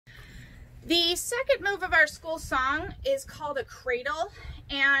The second move of our school song is called a cradle,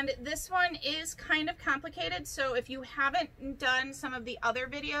 and this one is kind of complicated, so if you haven't done some of the other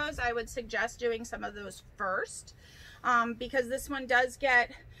videos, I would suggest doing some of those first, because this one does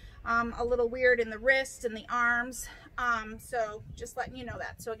get a little weird in the wrists and the arms, so just letting you know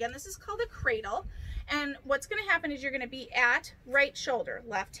that. So again, this is called a cradle, and what's going to happen is you're going to be at right shoulder.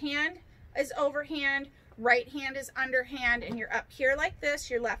 Left hand is overhand, right hand is underhand, and you're up here like this,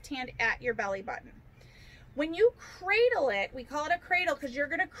 your left hand at your belly button. When you cradle it, we call it a cradle because you're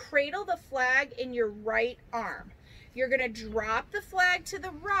going to cradle the flag in your right arm. You're going to drop the flag to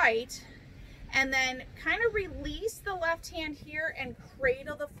the right and then kind of release the left hand here and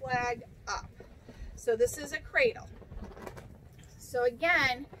cradle the flag up. So this is a cradle. So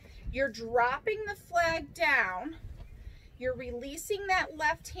again, you're dropping the flag down, you're releasing that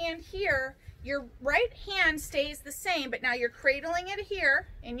left hand here, your right hand stays the same, but now you're cradling it here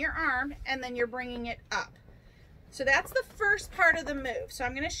in your arm and then you're bringing it up. So that's the first part of the move. So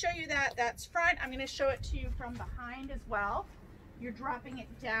I'm going to show you that. That's front. I'm going to show it to you from behind as well. You're dropping it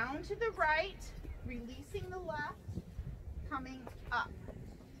down to the right, releasing the left, coming up.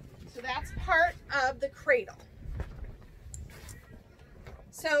 So that's part of the cradle.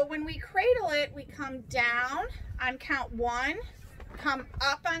 So when we cradle it, we come down on count 1, come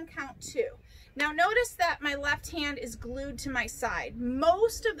up on count 2. Now notice that my left hand is glued to my side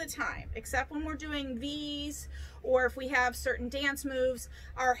most of the time, except when we're doing V's or if we have certain dance moves,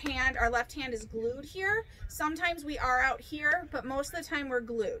 our left hand is glued here. Sometimes we are out here, but most of the time we're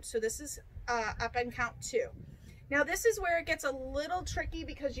glued. So this is up on count 2. Now this is where it gets a little tricky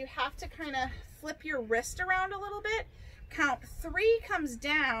because you have to kind of flip your wrist around a little bit. Count 3 comes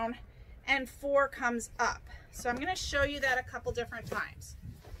down and 4 comes up. So I'm going to show you that a couple different times.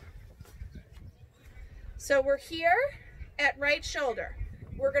 So we're here at right shoulder.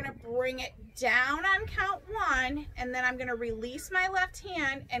 We're going to bring it down on count 1, and then I'm going to release my left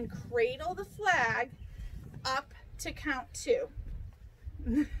hand and cradle the flag up to count 2.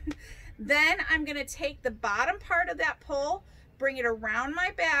 Then I'm going to take the bottom part of that pole, bring it around my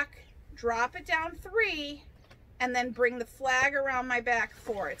back, drop it down 3, and then bring the flag around my back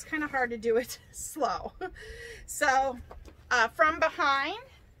 4. It's kind of hard to do it slow. So from behind,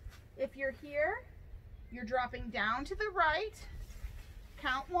 if you're here, you're dropping down to the right.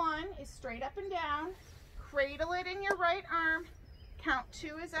 Count 1 is straight up and down. Cradle it in your right arm. Count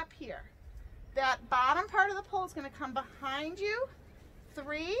 2 is up here. That bottom part of the pole is going to come behind you,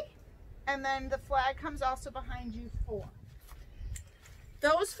 3, and then the flag comes also behind you, 4.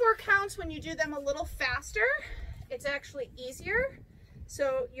 Those 4 counts, when you do them a little faster, it's actually easier.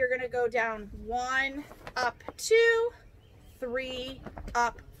 So you're going to go down 1, up 2, 3,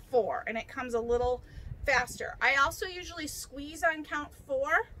 up 4, and it comes a little faster. I also usually squeeze on count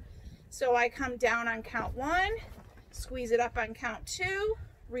 4. So I come down on count 1, squeeze it up on count 2,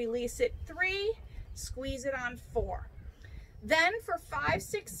 release it 3, squeeze it on 4. Then for 5,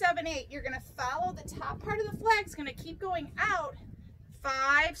 6, 7, 8, you're going to follow the top part of the flag. It's going to keep going out.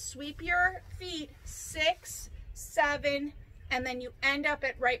 5, sweep your feet, 6, 7, and then you end up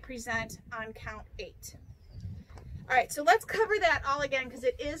at right present on count 8. All right, so let's cover that all again because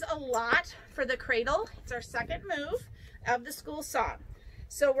it is a lot for the cradle. It's our second move of the school song.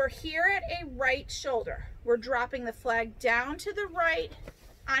 So we're here at a right shoulder. We're dropping the flag down to the right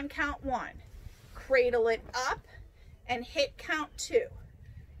on count 1. Cradle it up and hit count 2.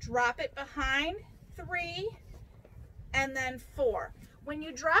 Drop it behind 3 and then 4. When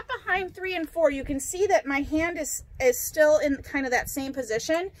you drop behind 3 and 4, you can see that my hand is still in kind of that same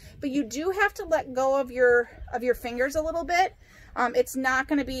position, but you do have to let go of your fingers a little bit. It's not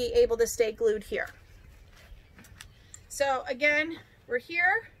going to be able to stay glued here. So again, we're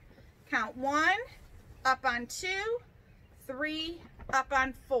here, count 1, up on 2, 3, up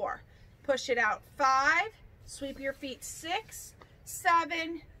on 4. Push it out 5, sweep your feet 6,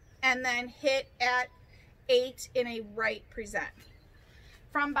 7, and then hit at 8 in a right present.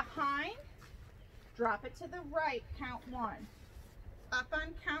 From behind, drop it to the right, count 1. Up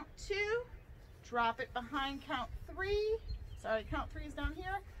on count 2, drop it behind count 3. Sorry, count 3 is down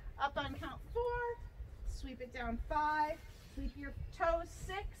here. Up on count 4, sweep it down 5, sweep your toes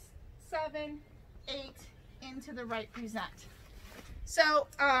 6, 7, 8 into the right present. So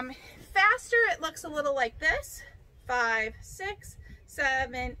faster, it looks a little like this. 5, 6,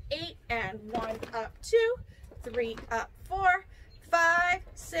 7, 8, and 1 up 2, 3 up 4, 5,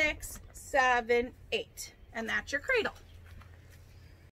 6, 7, 8. And that's your cradle.